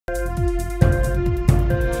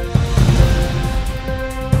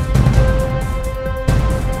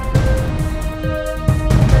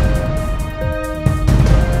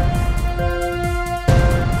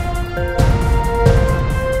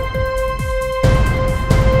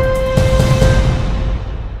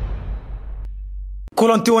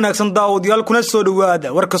kulanti wanaagsan daawadayaal kuna soo dhawaada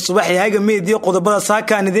warka subaxii Hage media qodobada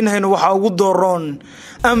saakaan idin hayno waxa ugu dooron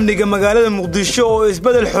amniga magaalada Muqdisho oo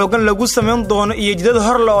isbedel xoogan lagu sameyn doono iyo jidad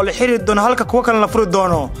hor loo la xiriir doono halka kuwa kale la furi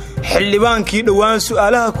doono xildhibaankii dhawaan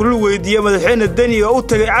su'aalaha kulul weydiiyay madaxweyne Deni oo u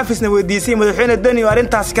tagay cafisna weydiisay madaxweyne Deni oo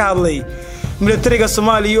arintaas ka hadlay militariga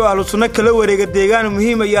Soomaaliya oo ahlu sunna kala wareega deegaan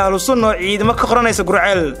muhiim ah ahlu sunna ciidamo ka qoranaysa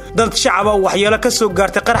Gurceel dad shacab ah waxyeelo ka soo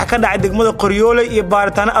gaartay qarax ka dhacay degmada Qoryoole iyo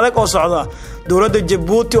baaritaan adag oo socda dowladda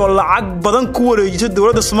Djibouti oo lacag badan ku wareejisay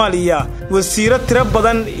dowladda Soomaaliya wasiiro tiro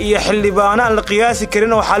badan iyo xildhibaano aan la qiyaasi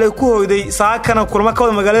karin oo xalay ku hoyday saakana kulmo ka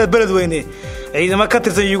wada magaalada Beledweyne ciidamo ka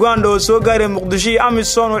tirsan Uganda oo soo gaaray Muqdisho iyo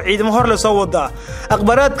Amisom oo ciidamo hor la soo wada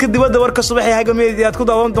akhbaraadka dibadda warka subaxii Hage media aad ku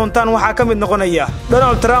daawan doontaan waxa ka mid noqonaya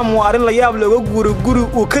Donald Trump oo arin la yaab leh guri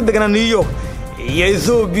uu ka deganaa New York iyo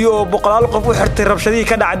Ethiopia oo boqolaal qof u xirtay rabshadii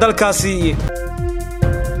ka dhacay dalkaasi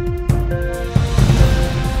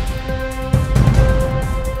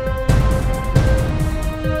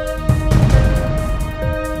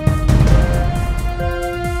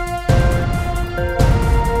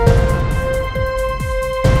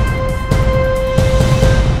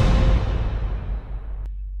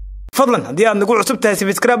fadlan hadii aad nagu cusub tahay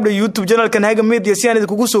subscribe YouTube channel-kan Hage Media si aan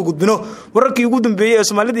idinku soo gudbino wararkii ugu dambeeyay ee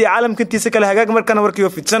Soomaalida iyo caalamka intiisa kale hagaag markana warkii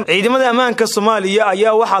fidsan ciidamada ammaanka Soomaaliya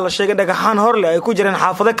ayaa waxa la sheegay dhagaxaan hor leh ay ku jiraan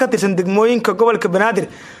xaafado ka tirsan degmooyinka gobolka Banaadir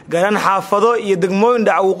gaaraan xaafado iyo degmooyin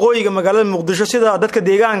dhac waqooyiga magaalada Muqdisho sida dadka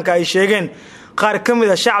deegaanka ay sheegeen qaar ka mid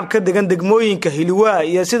ah shacabka degan degmooyinka Hilwaa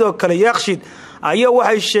iyo sidoo kale Yaaqshid ayaa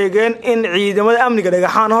waxay sheegeen in ciidamada amniga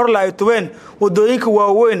dhagaxaan hor la ay tubeen wadooyinka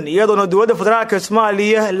waaweyn iyadoo dowladda federaalka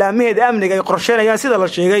Soomaaliya laamaheeda amniga ay qorsheynayaan sida la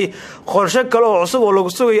sheegay qorshe kale oo cusub oo lagu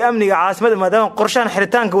sugayo amniga caasimada maadaama qorshahan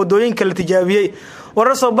xiritaanka wadooyinka la tijaabiyay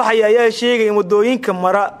warar soo baxay ayaa sheegay in wadooyinka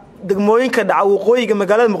mara degmooyinka dhaca waqooyiga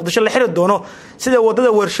magaalada Muqdisho la xiri doono sida wadada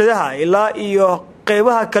warshadaha ilaa iyo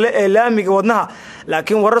qaybaha kale ee laamiga wadnaha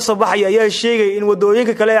laakiin warar soo baxay ayaa sheegay in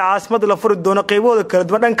wadooyinka kale ee caasimada la furi doono qaybahooda kala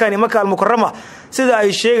duwan dhankan Maka al-Mukarrama sida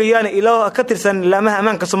ay sheegayaan ilaa ka tirsan laamaha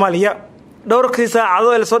ammaanka Soomaaliya dhowrkii saacado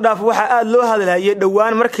ee soo dhaafay waxa aad loo hadalhayay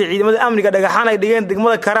dhawaan markii ciidamada amniga dhagaxaan ay dhigeen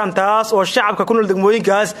degmada Karaan taas oo shacabka ku nool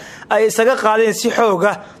degmooyinkaas ay isaga qaadeen si xoog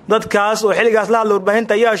ah dadkaas oo xiligaas la hadlay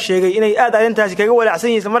warbaahinta ayaa sheegay inay aad arintaasi kaga walaacsan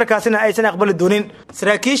yihiin markaasina aysan aqbali doonin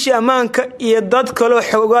saraakiisha ammaanka iyo dad kale oo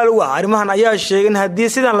xogaal u ah arrimahan ayaa sheegay in haddii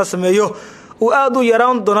sidan la sameeyo uu aad u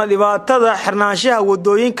yaraan doono dhibaatada xirnaanshaha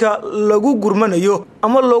wadooyinka lagu gurmanayo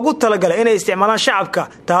ama loogu talagalay inay isticmaalaan shacabka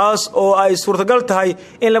taas oo ay suurtagal tahay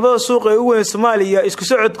in labada suuq ee ugu weyn Soomaaliya isku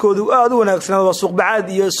socodkoodu aad u wanaagsanado suuq bacaad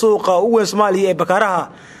iyo suuqa ugu weyn Soomaaliya ee Bakaaraha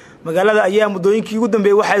magaalada ayaa mudooyinkii ugu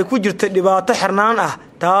dambeeyay waxay ku jirtay dhibaato xirnaan ah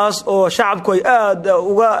taas oo shacabku ay aad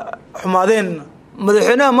uga xumaadeen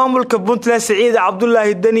madaxweynaha maamulka Puntland Saciid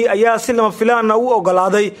Cabdullaahi Deni ayaa si lama filaan ah u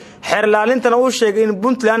ogolaaday xeerlaalintana uu sheegay in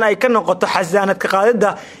Puntland ay ka noqoto xasaanad ka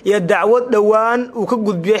qaadida iyo dacwad dhawaan uu ka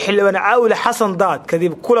gudbiyay xildhibaan Caawil Xasan Daad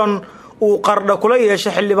kadib kulan uu qardha kula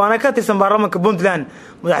yeeshay xildhibaano ka tirsan baarlamaanka Puntland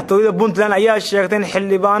madaxtooyada Puntland ayaa sheegtay in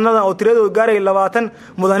xildhibaanada oo tiradoodu gaaray 20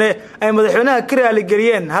 mudane ay madaxweynaha ka raali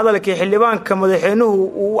geliyeen hadalkii xildhibaanka madaxweynuhu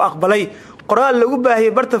uu aqbalay qoraal lagu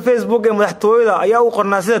baahiyay barta Facebook ee madaxtooyada ayaa u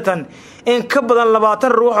qornaa sidatan in ka badan 20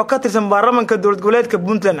 ruux oo ka tirsan baarlamaanka dowlad goboleedka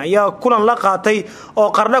Puntland ayaa kulan la qaatay oo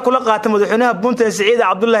qardha kula qaatay madaxweynaha Puntland Saciid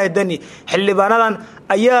Cabdullaahi Deni xildhibaanadan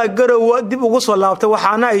ayaa garow dib ugu soo laabtay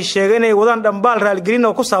waxaana ay sheegeen inay wadaan dhambaal raali gelin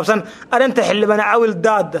oo ku saabsan arinta xildhibaan Caawil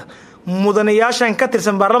Daad mudanayaashan ka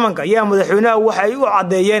tirsan baarlamaanka ayaa madaxweynaha waxay u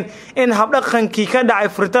cadeeyeen in habdhaqankii ka dhacay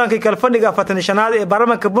furitaanka kala fadhiga 45aad ee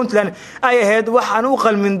baarlamaanka Puntland ay ahayd waxaan u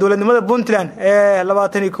qalmin dowladnimada Puntland ee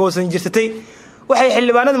 21 san jirsatay waxay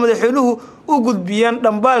xildhibaanada madaxweynuhu u gudbiyeen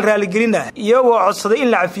dhambaal raali gelin ah iyagoo codsaday in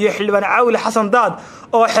la cafiyo xildhibaan Caawil Xasan Daad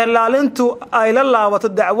oo xeerlaalintu ay la laabato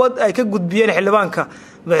dacwad ay ka gudbiyeen xildhibaanka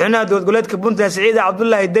madaxweynaha dowlad goboleedka Puntland Saciid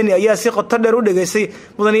Cabdullaahi Deni ayaa si qoto dheer u dhageystay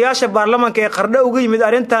mudanayaasha baarlamaanka ee qardha uga yimid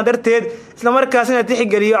arintan darteed isla markaasina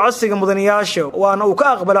tixgeliyay codsiga mudanayaasha waana uu ka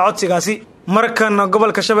aqbalay codsigaasi markana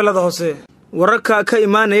gobolka Shabeellada Hoose wararka ka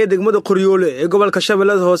imaanaya degmada Qoryoole ee gobolka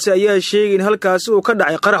Shabeellada Hoose ayaa sheegay in halkaas uu ka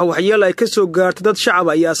dhacay qarax waxyeelo ay ka soo gaartay dad shacab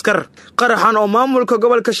ah iyo askar qaraxan oo maamulka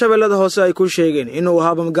gobolka Shabeellada Hoose ay ku sheegeen inuu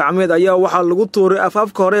ahaa gacmeed ayaa waxa lagu tuuray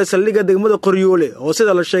afafka hore ee saldhigga degmada Qoryoole oo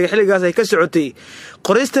sida la sheegay xiligaas ay ka socotay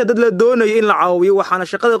qorista dad la doonayo in la caawiyo waxaana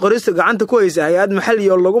shaqada qorista gacanta ku haysa hay'ad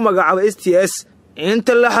maxalli oo lagu magacaabo STS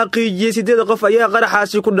inta la xaqiijiyay 8 qof ayaa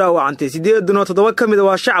qaraxaasi ku dhaawacantay 7 kamid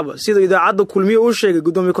waa shacab sida idaacadda kulmiye uu sheegay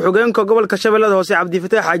gudoomiye ku-xigeenka gobolka Shabeellada Hoose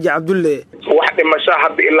Cabdifataax Xaaji Cabdulle wax dhimasho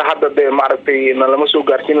ilaa hadda maaragtay lama soo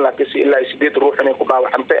gaarsiin laakiin ilaa 8 ruux inay ku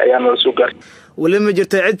dhaawacantay ayaa la soo gaarsiin wali ma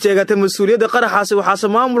jirta cid sheegatay mas'uuliyadda qaraxaasi waxaase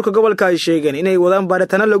maamulka gobolka ay sheegeen inay wadaan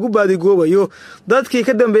baaritaan lagu baadigoobayo dadkii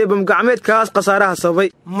ka dambeeyay bamgacmeedkaas qasaaraha sabay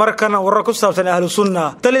markana warar ku saabsan ahlu sunna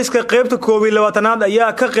taliska qaybta 22aad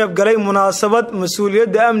ayaa ka qayb galay munaasabad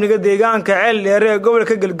mas'uuliyadda amniga deegaanka Ceel Dheere ee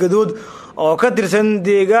gobolka Galgaduud oo ka tirsan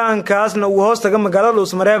deegaankaasna uu hoostaga magaalada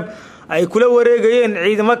Dhuusa-mareeb ay kula wareegayeen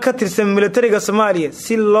ciidamo ka tirsan militariga Soomaaliya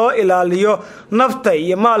si loo ilaaliyo nafta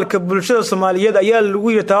iyo maalka bulshada Soomaaliyeed ayaa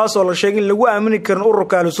lagu yiri taas oo la sheegay in lagu aamini karin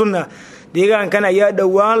ururka ahlu sunna deegaankan ayaa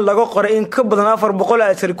dhawaan laga qoray in ka badan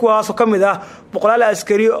 400 askari kuwaas oo kamid ah 100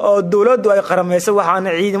 askari oo dawladdu ay qarameysay waxaana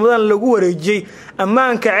ciidamadan lagu wareejiyay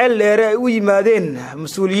ammaanka Ceel Dheere ay u yimaadeen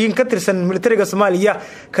mas'uuliyiin ka tirsan militariga Soomaaliya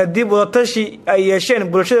kadib wadatashi ay yeesheen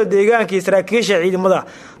bulshada deegaanka iyo saraakiisha ciidamada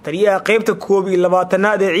taliyaha qaybta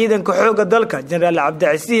 22aad ee ciidanka xoogga dalka Generaal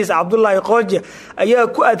Cabdicasiis Cabdullaahi Qorshe ayaa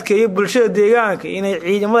ku adkeeyay bulshada deegaanka inay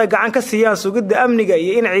ciidamada gacan ka siiyaan sugidda amniga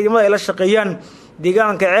iyo in ciidamada ay la shaqeeyaan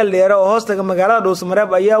deegaanka Ceel Dheere oo hoostaga magaalada Dhuusa-mareeb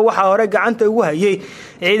ayaa waxa hore gacanta ugu hayay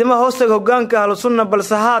ciidamada hoostaga hoggaanka ahlu sunna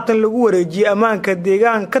balse haatan lagu wareejiyay ammaanka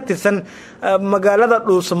deegaan ka tirsan magaalada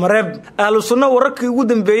Dhuusa-mareeb ahlu sunna wararkii ugu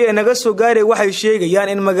dambeeyay ee naga soo gaaray waxay sheegayaan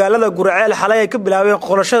in magaalada Gurceel xalay ay ka bilaabeen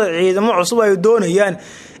qorshada ciidamo cusub ay doonayaan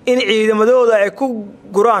in ciidamadooda ay ku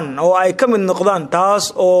guraan oo ay ka mid noqdaan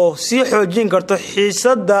taas oo si xoojin karto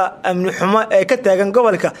xiisada amni xumo ee ka taagan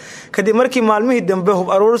gobolka kadib markii maalmihii dambe hub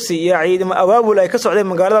aruursi iyo ciidamo abaabul ay ka socdeen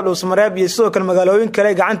magaalada Dhuusa-mareeb iyo sidoo kale magaalooyin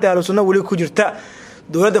kale gacanta ahlu sunna wali ku jirta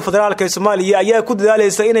dowladda federaalka Soomaaliya ayaa ku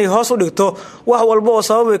dadaalaysa inay hoos u dhigto wax walba oo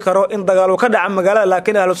sababi karo in dagaal ka dhaco magaalada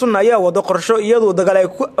laakiin ahlu sunna ayaa wado qorsho iyadoo dagaal ay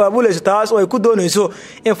ku abaabuleyso taas oo ay ku doonayso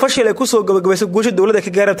in fashil ay ku soo gabagabayso guusha dowladda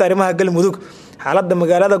ka gaartay arrimaha galmudug xaaladda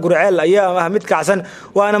magaalada Gurceel ayaa ah mid kacsan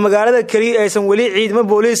waana magaalada kaliya aysan wali ciidamo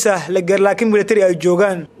booliis ah la gaar laakiin military ay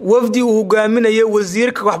joogaan wafdi uu hogaaminayo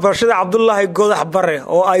wasiirka waxbarashada Cabdullaahi Goodax Barre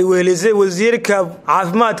oo ay wehelisay wasiirka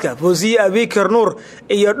caafimaadka Fawziye Abikar Nuur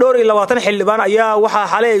iyo 22 xildhibaan ayaa waxa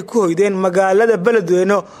xalay ay ku hoydeen magaalada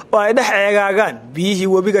Beledweyne oo ay dhex eegaagaan biyihii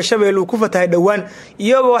wabiga Shabeelle ku fatahay dhawaan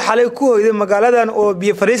iyagoo xalay ku hoyday magaaladan oo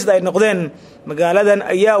biyo fariis ay noqdeen magaaladan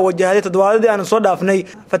ayaa wajahday toddobaadii aan soo dhaafnay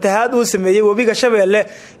fatahaad uu sameeyay wabiga Shabeelle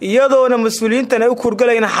iyadoona mas'uuliyiintan ay u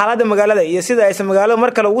kurgalayeen xaaladda magaalada iyo sida ay magaalada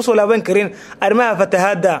mar kale ugu soo laaban karin arrimaha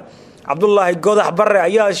fatahaadda Cabdullaahi Goodax Barre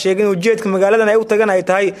ayaa sheegay in ujeedka magaaladan ay u tagan ay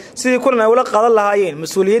tahay sidii kulan ay ula qaadan lahaayeen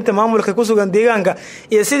mas'uuliyiinta maamulka ku sugan deegaanka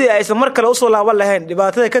iyo sidii ay mar kale u soo laaban lahayn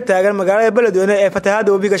dhibaatada ka taagan magaalada Beledweyne ee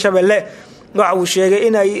fatahaadda wabiga Shabeelle waxa uu sheegay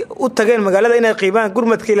in ay u tageen magaalada inay qiibaan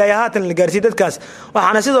gurmadka ilaa haatan la gaarsiiyay dadkaas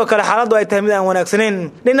waxaana sidoo kale xaaladdu ay tahay mid aan wanaagsaneyn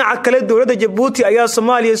dhinaca kale dowladda Djibouti ayaa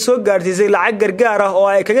Soomaaliya soo gaarsiisay lacag gargaar ah oo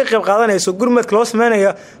ay kaga qayb qaadanayso gurmadka loo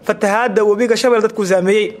sameeyo fatahaadda wabiga Shabeelle dadku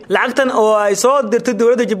saameeyay lacagtan oo ay soo dirtay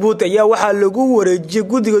dowladda Djibouti ayaa waxa lagu wareejiyay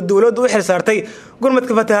guddiga dowladda u xilsaartay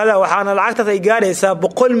gurmadka fatahaadda waxaana lacagtaas ay gaaraysaa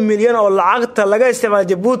 100 milyan oo lacagta laga isticmaalo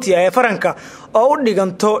Djibouti ee faranka oo u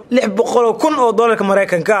dhiganto 600,000 oo doolarka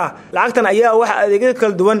Mareykanka ah lacagtan ayaa waxa adeegyo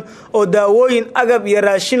kala duwan oo daawooyin agab iyo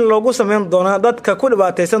raashin loogu sameyn doona dadka ku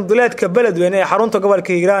dhibaataysan duleedka Beledweyne ee xarunta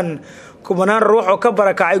gobolka Hiiraan kumanaan ruux oo ka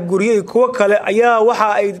barakacay guriyada kuwa kale ayaa waxa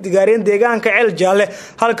ay gaareen deegaanka Ceel Jaalle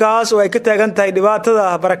halkaas oo ay ka taagan tahay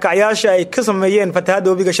dhibaatada barakacyaasha ay ka sameeyeen fatahaadda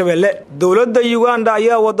wabiga Shabeelle dowladda Uganda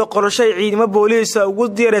ayaa wada qorshe ciidamo booliis ugu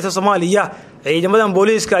diyaariyay Soomaaliya ciidamadan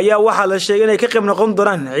booliiska ayaa waxa la sheegay inay ka qayb noqon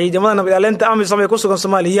doonaan ciidamada nabad ilaalinta AMISOM ee ku sugan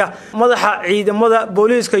Soomaaliya madaxa ciidamada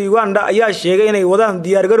booliiska Uganda ayaa sheegay inay wadaan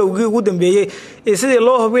diyaar garowgii ugu dambeeyay sidii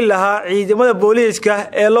loo hubin lahaa ciidamada booliiska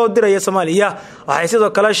ee loo diray Soomaaliya waxay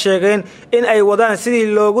sidoo kale sheegeen in ay wadaan sidii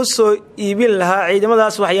loogu soo iibin lahaa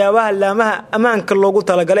ciidamadaas waxyaabaha laamaha ammaanka loogu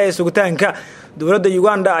talagalay ee sugitaanka dowladda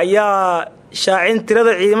Uganda ayaa shaacin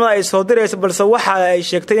tirada ciidamada ay soo dirayso balse waxa ay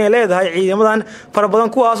sheegtay in leedahay ciidamadan farabadan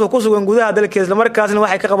kuwaas oo ku sugan gudaha dalka isla markaasna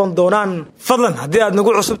waxay ka qaban doonaan fadlan haddii aad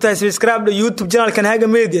nagu cusub tahay subscribe YouTube channelkan Hage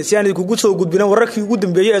Media si aan idinku soo gudbino wararkii ugu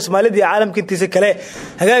dambeeyay ee Soomaalida iyo caalamka intiisa kale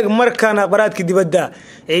hagaag markaana akhbaraadka dibadda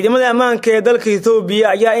ciidamada ammaanka ee dalka Itoobiya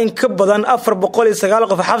ayaa in ka badan 409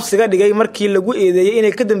 qof xabsiga dhigay markii lagu eedeeyay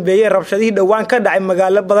inay ka dambeeyeen rabshadihii dhawaan ka dhacay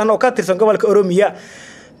magaalo badan oo ka tirsan gobolka Oromia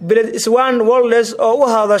بلد إسوان وولدز أو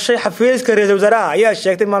هذا الشيء حفيز كرئيس وزراء يا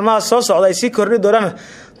شيخ المعلومات صوص على يسيكور دوران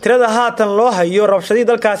tirada haatan loo hayo rabshadii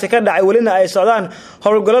dalkaasi ka dhacay walina ay socdaan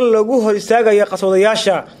howlgallo lagu hor istaagayo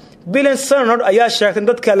qaswadayaasha bilan sanad ayaa sheegtay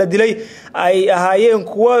dadka la dilay ay ahaayeen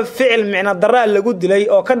kuwa ficil micna darra lagu dilay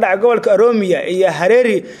oo ka dhacay gobolka Oromia iyo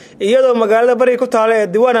Hareeri iyadoo magaalada bari ku taala ee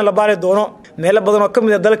diiwaan la baari doono meel badan oo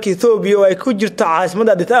kamid ah dalka Itoobiya oo ay ku jirto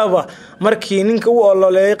caasimadda Addis Ababa markii ninka uu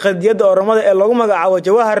ololeeyay qadiyada Oromada ee lagu magacaabo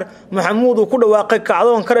Jawahar Maxamuud uu ku dhawaaqay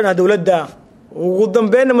kacdoon ka dhan ah dawladda ugu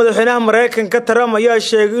dambeyn madaxweynaha Mareykanka Trump ayaa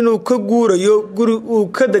sheegay inuu ka guurayo guri uu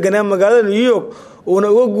ka deganaa magaalada New York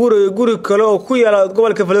uuna uga guurayo guri kale oo ku yaala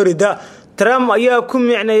gobolka Florida. Trump ayaa ku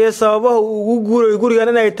micneeyay sababaha uu ugu guurayo gurigan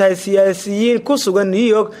inay tahay siyaasiyiin ku sugan New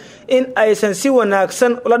York in aysan si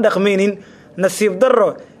wanaagsan ula dhaqmaynin. Nasiib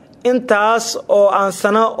darro intaas oo aan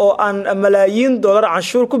sana oo aan malaayiin dollar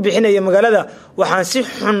canshuur ku bixinaya magaalada waxaan si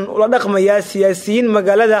xun ula dhaqmayaa siyaasiyiin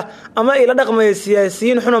magaalada ama ila dhaqmaya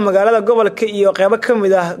siyaasiyiin xun magaalada gobolka iyo qaybo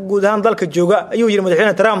kamid ah guud ahaan dalka jooga ayuu yiri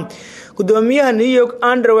madaxweynaha Trump. Gudoomiyaha New York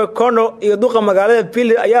Andrew Cuomo iyo duqa magaalada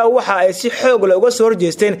Bill ayaa waxa ay si xoog leh uga soo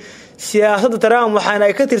horjeesteen siyaasadda Trump waxaana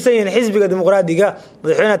ay ka tirsan yihiin xisbiga dimuqraadiga.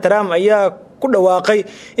 Madaxweynaha Trump ayaa ku dhawaaqay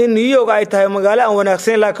in New York ay tahay magaalo aan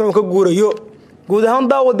wanaagsan laakiin uu ka guurayo. guud ahaan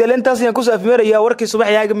daawadayaal intaas ayaan ku soo afmeerayaa warkii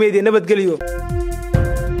subax Hage Media nabadgelyo.